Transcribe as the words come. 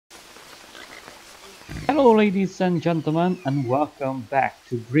Hello ladies and gentlemen and welcome back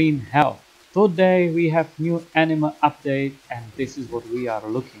to Green Hell. Today we have new anime update and this is what we are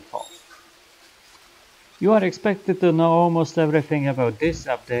looking for. You are expected to know almost everything about this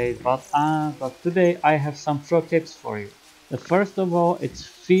update, but today I have some pro tips for you. The first of all, it's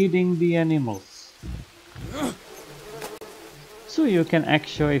feeding the animals. So you can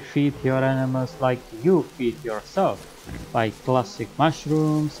actually feed your animals like you feed yourself, by classic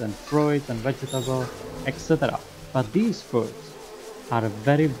mushrooms and fruit and vegetables, etc. But these fruits are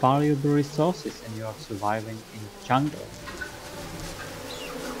very valuable resources in your surviving in jungle.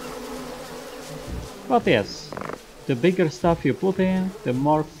 But yes, the bigger stuff you put in, the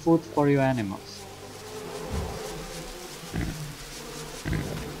more food for your animals.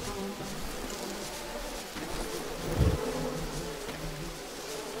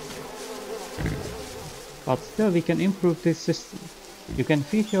 But still we can improve this system. You can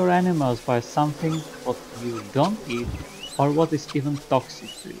feed your animals by something what you don't eat or what is even toxic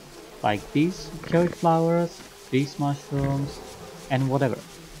to you. Like these cauliflowers, these mushrooms and whatever.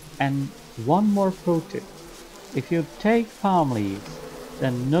 And one more pro tip. If you take palm leaves,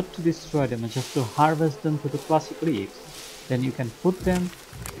 then not to destroy them and just to harvest them to the classic leaves, then you can put them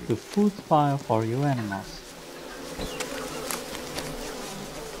to food pile for your animals.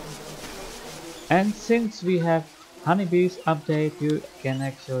 And since we have honeybees update, you can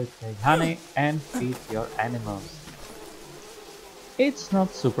actually take honey and feed your animals. It's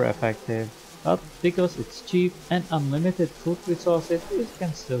not super effective, but because it's cheap and unlimited food resources, it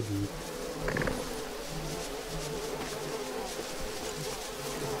can still do it.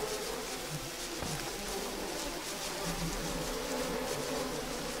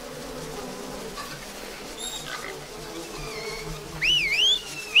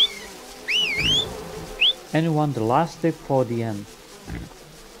 And one the last tip for the end.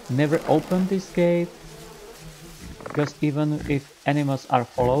 Never open this gate, because even if animals are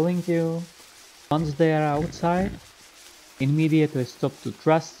following you, once they are outside, immediately stop to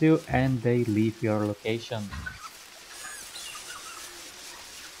trust you and they leave your location.